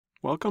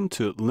Welcome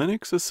to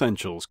Linux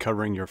Essentials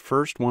covering your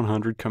first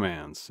 100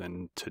 commands,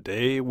 and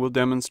today we'll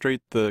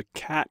demonstrate the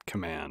cat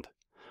command.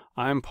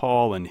 I'm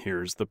Paul and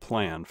here's the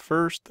plan.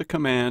 First, the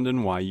command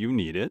and why you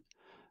need it.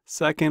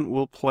 Second,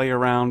 we'll play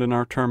around in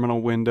our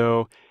terminal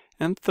window.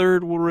 And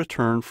third, we'll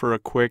return for a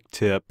quick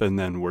tip and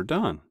then we're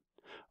done.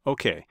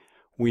 Okay,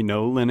 we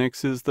know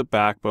Linux is the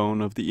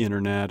backbone of the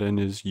internet and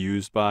is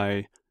used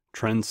by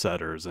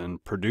trendsetters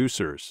and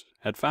producers.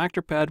 At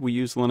FactorPad, we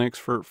use Linux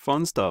for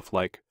fun stuff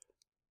like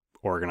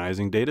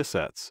organizing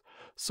datasets.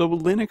 So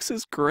Linux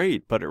is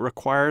great, but it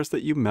requires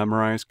that you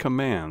memorize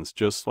commands,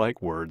 just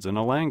like words in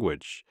a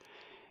language.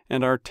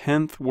 And our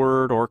 10th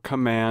word or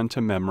command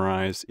to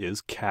memorize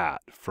is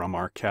cat from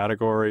our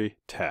category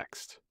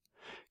text.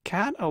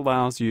 Cat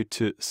allows you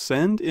to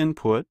send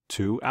input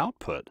to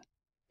output.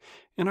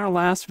 In our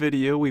last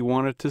video, we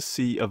wanted to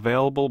see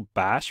available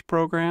bash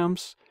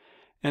programs,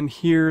 and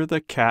here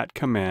the cat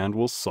command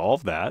will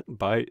solve that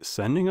by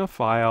sending a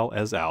file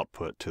as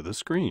output to the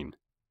screen.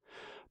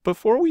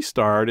 Before we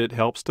start, it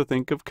helps to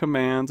think of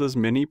commands as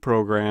mini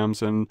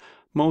programs, and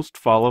most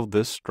follow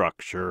this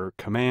structure: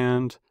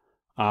 command,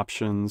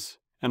 options,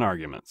 and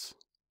arguments.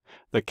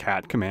 The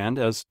cat command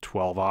has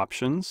 12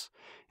 options,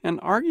 and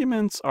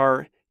arguments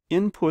are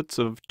inputs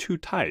of two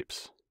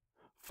types: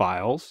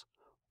 files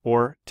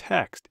or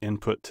text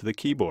input to the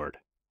keyboard.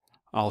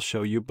 I'll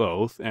show you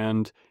both,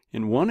 and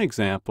in one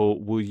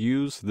example, we'll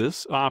use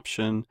this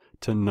option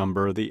to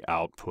number the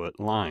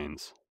output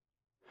lines.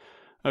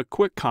 A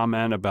quick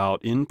comment about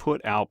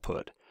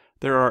input-output.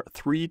 There are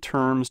 3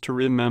 terms to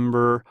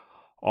remember,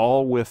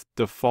 all with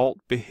default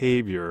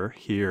behavior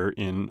here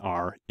in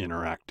our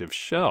interactive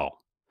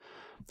shell.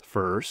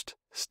 First,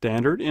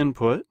 standard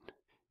input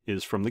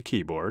is from the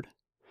keyboard,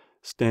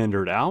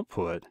 standard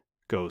output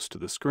goes to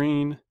the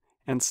screen,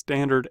 and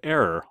standard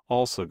error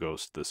also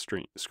goes to the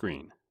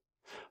screen.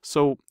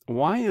 So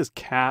why is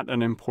cat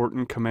an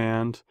important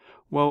command?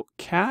 Well,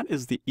 cat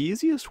is the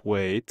easiest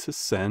way to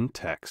send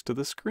text to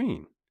the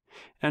screen.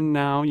 And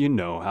now you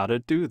know how to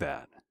do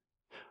that.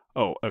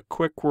 Oh, a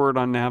quick word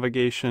on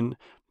navigation.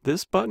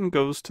 This button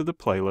goes to the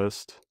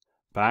playlist,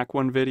 back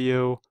 1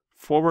 video,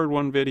 forward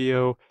 1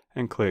 video,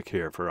 and click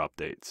here for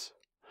updates.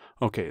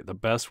 Okay, the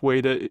best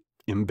way to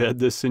embed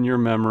this in your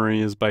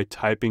memory is by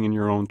typing in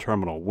your own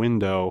terminal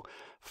window.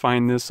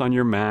 Find this on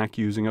your Mac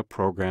using a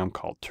program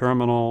called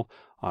Terminal.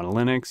 On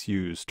Linux,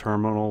 use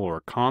Terminal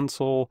or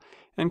Console.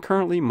 And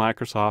currently,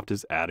 Microsoft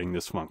is adding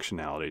this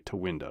functionality to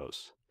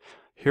Windows.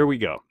 Here we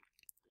go.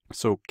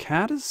 So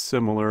cat is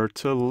similar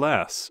to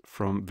less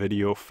from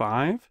video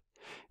 5,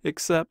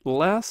 except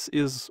less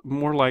is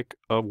more like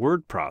a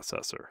word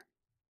processor.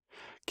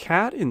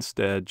 Cat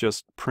instead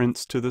just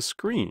prints to the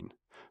screen.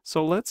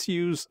 So let's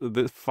use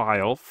the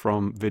file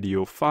from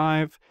video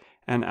 5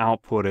 and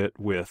output it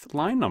with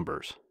line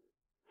numbers.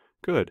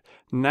 Good.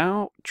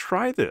 Now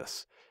try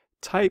this.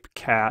 Type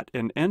cat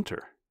and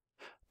enter.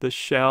 The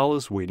shell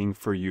is waiting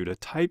for you to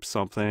type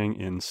something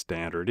in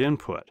standard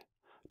input.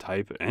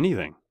 Type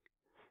anything.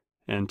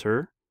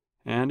 Enter,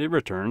 and it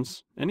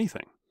returns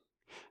anything.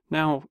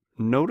 Now,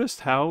 notice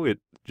how it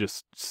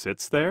just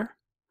sits there,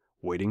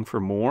 waiting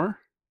for more?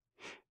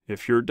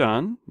 If you're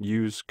done,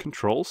 use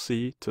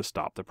Control-C to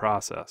stop the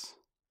process.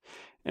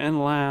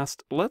 And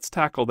last, let's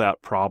tackle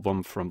that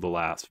problem from the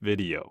last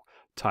video.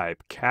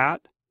 Type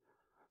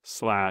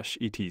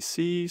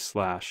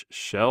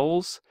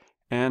cat/etc/shells,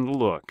 and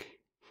look,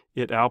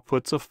 it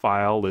outputs a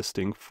file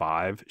listing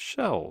 5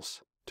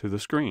 shells to the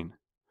screen.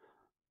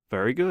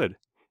 Very good.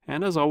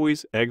 And as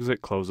always,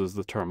 exit closes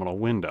the terminal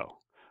window.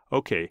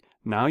 Okay,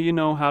 now you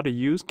know how to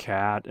use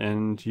cat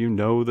and you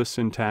know the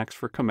syntax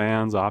for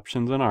commands,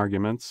 options, and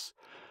arguments.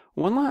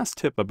 One last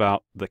tip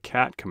about the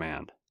cat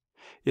command.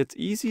 It's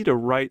easy to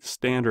write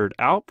standard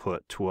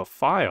output to a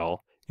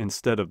file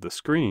instead of the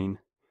screen,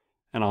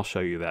 and I'll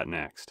show you that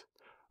next.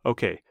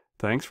 Okay,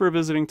 thanks for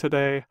visiting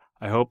today.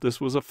 I hope this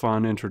was a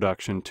fun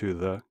introduction to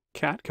the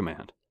cat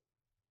command.